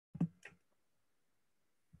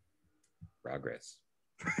progress.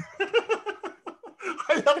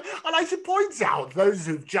 I love it. And I should point out, those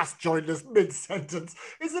who've just joined us mid-sentence,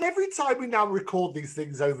 is that every time we now record these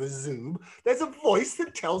things over Zoom, there's a voice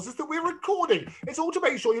that tells us that we're recording. It's all to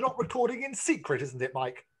make sure you're not recording in secret, isn't it,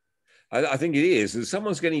 Mike? I think it is, and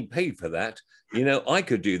someone's getting paid for that. You know, I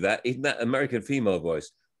could do that in that American female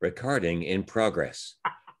voice. Recording in progress.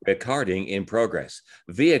 Recording in progress.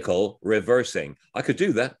 Vehicle reversing. I could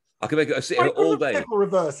do that. I could make it sit all day. Vehicle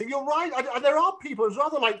reversing. You're right. And there are people, it's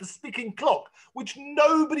rather like the speaking clock, which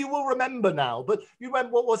nobody will remember now. But you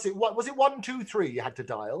remember, what was it? What was it? 1, 2, 3 you had to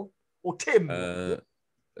dial? Or Tim?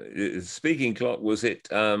 Speaking clock, was it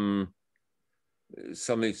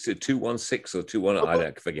something to 216 or 219? I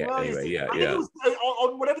don't forget. Well, anyway, yeah. It was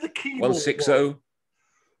on whatever the keyboard 160.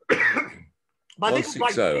 But I think it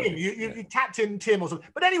was like Tim. You tapped in Tim or something.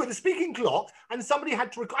 But anyway, the speaking clock, and somebody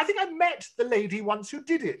had to record. I think I met the lady once who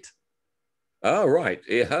did it. Oh, right.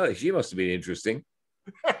 Yeah, she must have been interesting.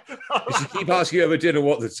 She keep asking you over dinner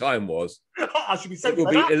what the time was. I should be saying it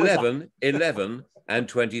will be 11 and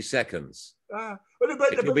 20 seconds.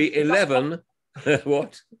 It will be 11.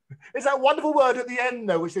 What? It's that wonderful word at the end,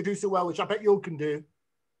 though, which they do so well, which I bet you can do.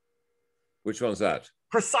 Which one's that?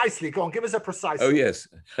 Precisely. Go on, give us a precise. Oh, yes.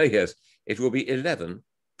 Oh, yes. It will be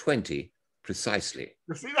 11:20 precisely.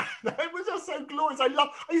 You see that? It was just so glorious. I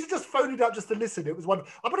used to just phone it up just to listen. It was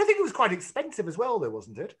wonderful. But I think it was quite expensive as well, though,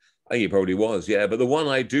 wasn't it? I think it probably was, yeah. But the one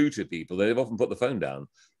I do to people, they've often put the phone down.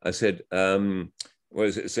 I said, what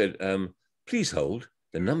is it? It said, please hold.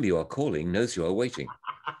 The number you are calling knows you are waiting.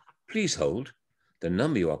 Please hold. The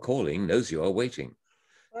number you are calling knows you are waiting.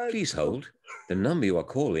 Please hold. The number you are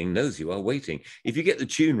calling knows you are waiting. If you get the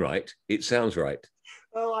tune right, it sounds right.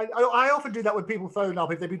 Oh, I often do that when people phone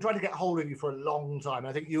up if they've been trying to get hold of you for a long time.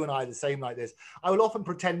 I think you and I are the same like this. I will often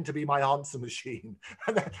pretend to be my answer machine.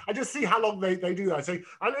 And I just see how long they do that. I say,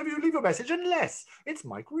 I'll have you leave a message unless it's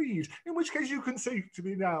Mike Read, in which case you can say to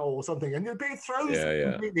me now or something. And it throws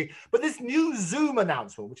it completely. But this new Zoom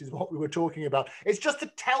announcement, which is what we were talking about, it's just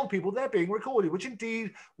to tell people they're being recorded, which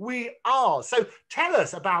indeed we are. So tell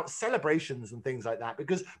us about celebrations and things like that,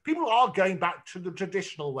 because people are going back to the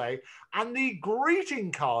traditional way, and the greeting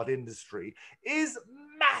card industry is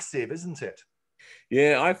massive, isn't it?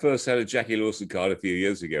 Yeah, I first had a Jacqui Lawson card a few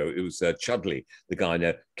years ago. It was Chudley, the guy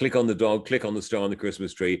now. Click on the dog, click on the star on the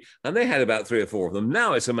Christmas tree. And they had about 3 or 4 of them.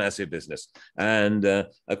 Now it's a massive business. And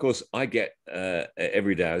of course, I get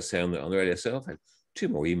every day, I say on the radio, so I've had 2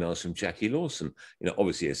 more emails from Jacqui Lawson. You know,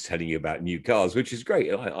 obviously it's telling you about new cars, which is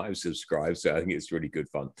great. I've subscribed, so I think it's really good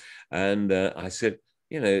fun. And I said,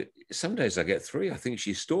 you know, some days I get 3. I think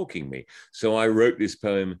she's stalking me. So I wrote this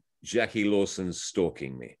poem, Jacqui Lawson's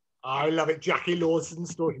Stalking Me. I love it. Jacqui Lawson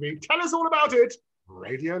stalking me. Tell us all about it.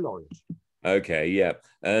 Radio Laureate. Okay, yeah.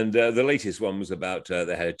 And the latest one was about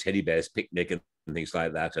they had a teddy bear's picnic and things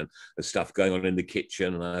like that, and the stuff going on in the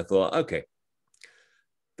kitchen. And I thought, okay,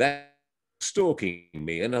 that's stalking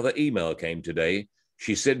me. Another email came today.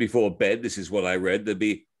 She said before bed, this is what I read, there'd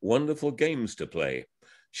be wonderful games to play.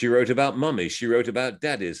 She wrote about mummies. She wrote about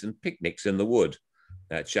daddies and picnics in the wood.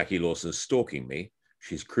 That Jacqui Lawson's stalking me.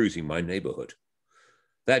 She's cruising my neighborhood.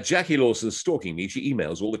 That Jacqui Lawson's stalking me. She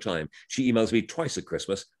emails all the time. She emails me twice at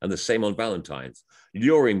Christmas and the same on Valentine's,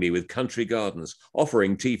 luring me with country gardens,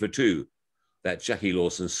 offering tea for 2. That Jacqui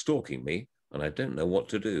Lawson's stalking me, and I don't know what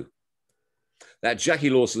to do. That Jacqui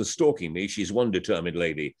Lawson's stalking me. She's one determined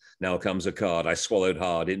lady. Now comes a card I swallowed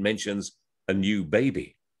hard. It mentions a new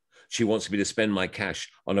baby. She wants me to spend my cash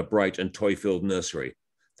on a bright and toy-filled nursery.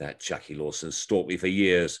 That Jacqui Lawson stalked me for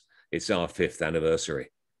years. It's our 5th anniversary.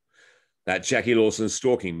 That Jacqui Lawson's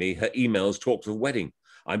stalking me. Her emails talk of wedding.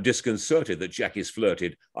 I'm disconcerted that Jackie's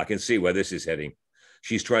flirted. I can see where this is heading.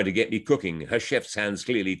 She's trying to get me cooking. Her chef's hands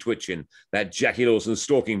clearly twitching. That Jacqui Lawson's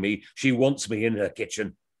stalking me. She wants me in her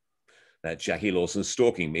kitchen. That Jacqui Lawson's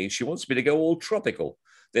stalking me. She wants me to go all tropical,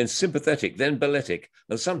 then sympathetic, then balletic,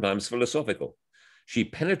 and sometimes philosophical. She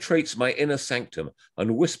penetrates my inner sanctum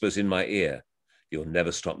and whispers in my ear, you'll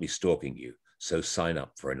never stop me stalking you, so sign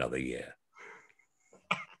up for another year.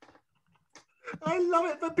 I love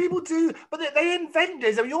it, but people do, but they invent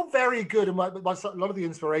days. I mean, you're very good, and a lot of the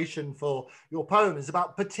inspiration for your poem is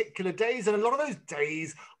about particular days, and a lot of those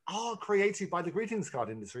days are created by the greetings card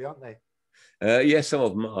industry, aren't they? Yes, some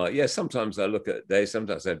of them are. Yes, sometimes I look at days,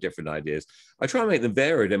 sometimes I have different ideas. I try and make them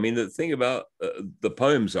varied. I mean, the thing about the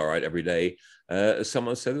poems I write every day, as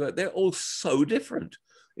someone said, they're all so different.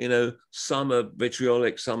 You know, some are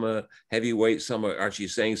vitriolic, some are heavyweight, some are actually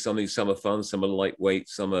saying something, some are fun, some are lightweight,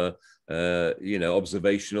 some are, you know,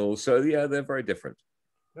 observational. So, yeah, they're very different.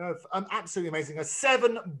 No, absolutely amazing. A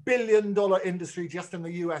 $7 billion industry just in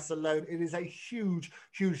the US alone. It is a huge,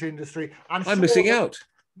 huge industry. I'm missing out.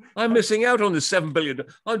 I'm missing out on the 7 billion.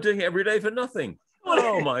 I'm doing it every day for nothing.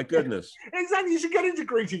 Oh my goodness. Exactly. You should get into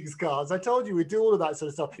greetings cards. I told you we'd do all of that sort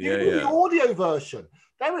of stuff. You Yeah, can do yeah. the audio version.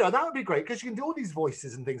 There we are. That would be great because you can do all these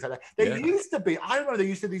voices and things like that. There used to be, I remember there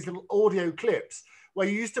used to be these little audio clips where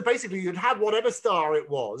you used to basically, you'd have whatever star it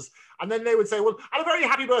was, and then they would say, well, and a very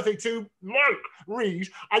happy birthday to Mike Read,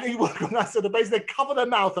 and you work on that sort of basis. They cover their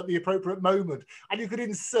mouth at the appropriate moment, and you could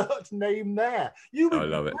insert name there. You would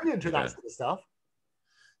be brilliant to that sort of stuff.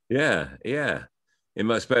 Yeah, yeah. In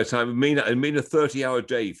my spare time, it mean a 30-hour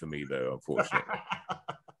day for me, though, unfortunately.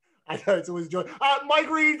 I know, it's always a joy. Mike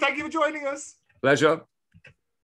Read, thank you for joining us. Pleasure.